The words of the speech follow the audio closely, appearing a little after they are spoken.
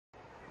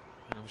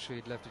I'm sure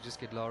he'd love to just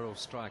get Lara off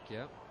strike,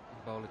 yeah?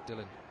 And bowl at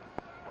Dylan.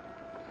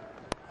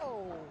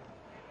 Oh.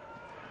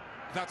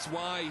 That's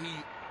why he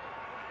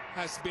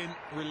has been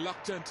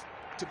reluctant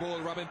to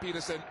bowl Robin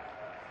Peterson.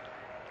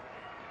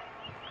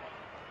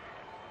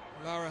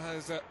 Lara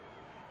has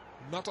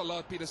not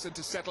allowed Peterson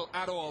to settle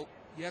at all.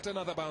 Yet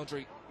another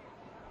boundary.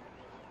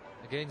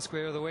 Again,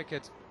 square of the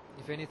wicket.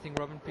 If anything,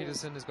 Robin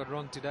Peterson has got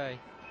wrong today.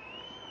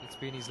 It's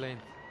been his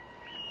length.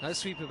 No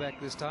sweeper back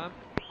this time.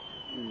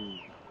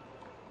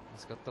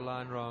 He's got the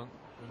line wrong.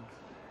 And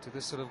to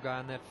this sort of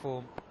guy in that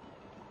form,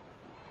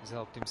 he's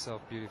helped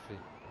himself beautifully.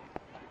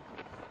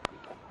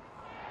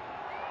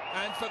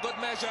 And for good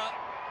measure,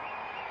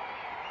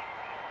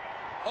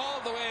 all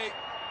the way.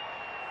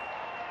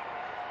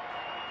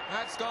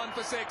 That's gone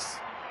for 6.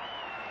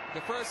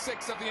 The first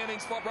 6 of the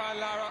innings for Brian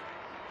Lara.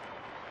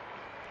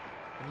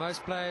 And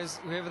most players,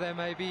 whoever they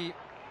may be,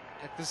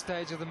 at this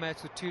stage of the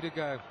match with 2 to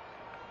go,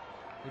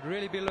 would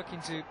really be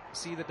looking to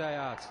see the day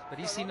out. But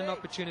he's seen an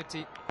opportunity,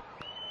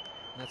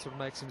 and that's what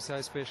makes him so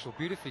special.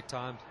 Beautifully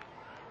timed,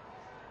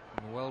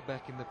 and well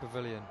back in the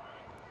pavilion.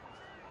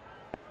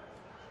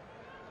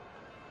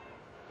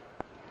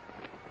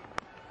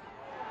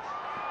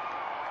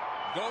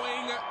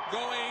 Going,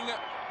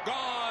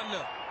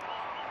 gone.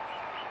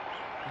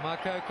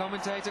 Marco,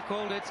 commentator,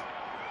 called it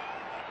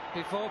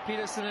before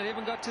Peterson had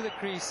even got to the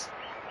crease.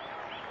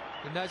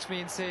 He nudged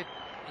me and said,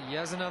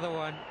 here's another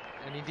one,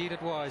 and indeed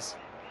it was.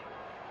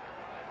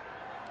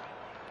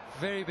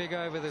 Very big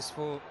over this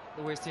for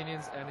the West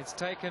Indians, and it's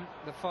taken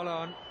the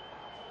follow-on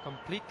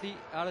completely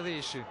out of the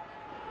issue.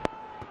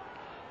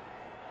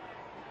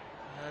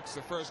 That's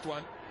the first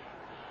one.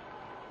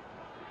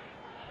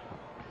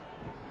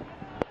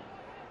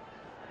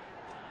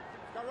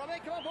 Go,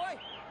 Robbie, come on, boy.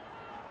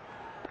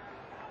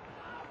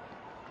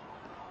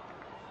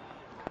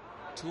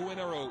 2 in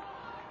a row.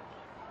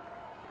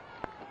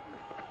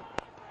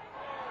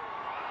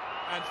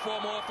 And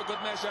 4 more for good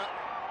measure.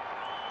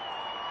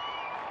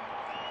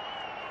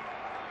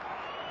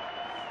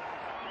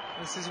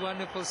 This is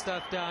wonderful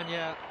stuff down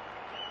here.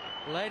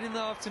 Late in the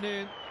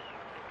afternoon.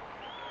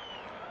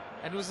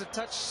 And it was a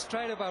touch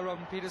straighter by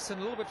Robin Peterson,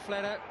 a little bit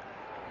flatter.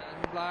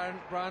 And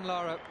Brian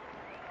Lara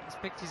has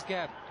picked his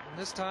gap. And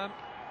this time,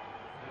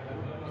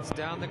 it's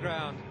down the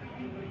ground.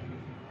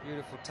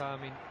 Beautiful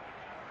timing.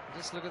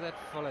 Just look at that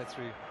follow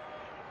through.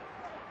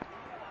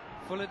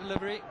 Fuller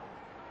delivery.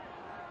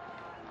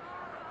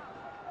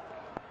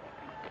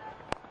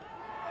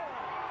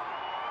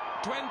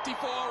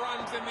 "24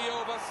 runs in the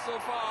over so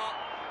far."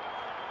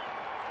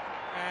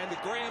 And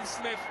Graham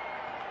Smith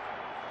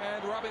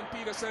and Robin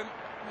Peterson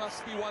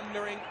must be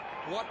wondering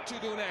what to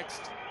do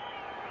next.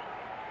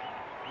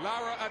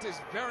 Lara at his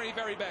very,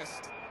 very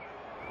best.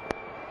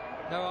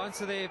 No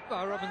answer there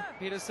by Robin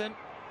Peterson.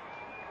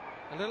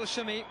 A little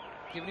shimmy,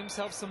 giving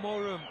himself some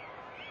more room.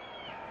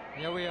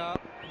 Here we are,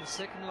 in the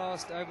second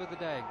last over of the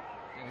day,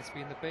 and it's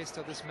been the best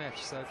of this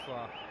match so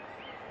far.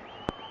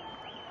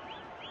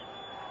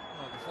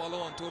 Well, the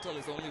follow-on total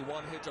is only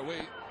 1 hit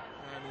away,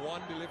 and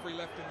 1 delivery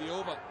left in the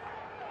over.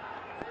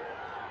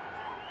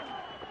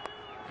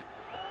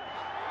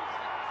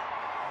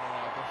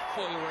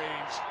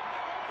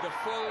 The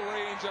full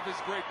range of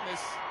his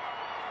greatness.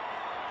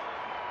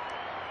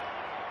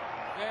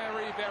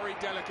 Very, very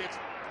delicate.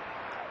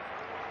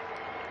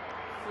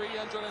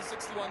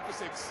 361 for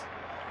 6.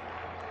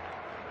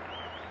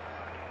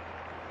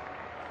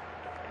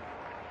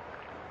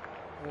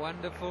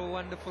 Wonderful,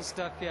 wonderful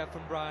stuff here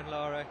from Brian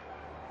Lara.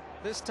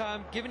 This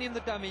time, giving him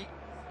the dummy,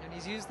 and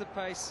he's used the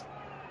pace,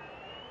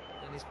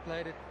 and he's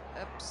played it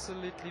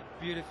absolutely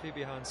beautifully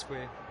behind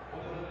square.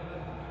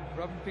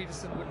 Robin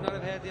Peterson would not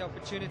have had the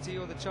opportunity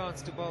or the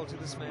chance to bowl to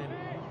this man.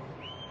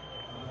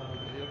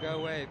 But he'll go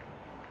away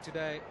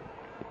today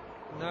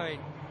knowing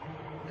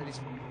that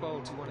he's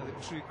bowled to one of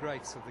the true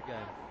greats of the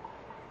game.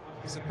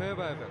 Superb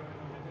over.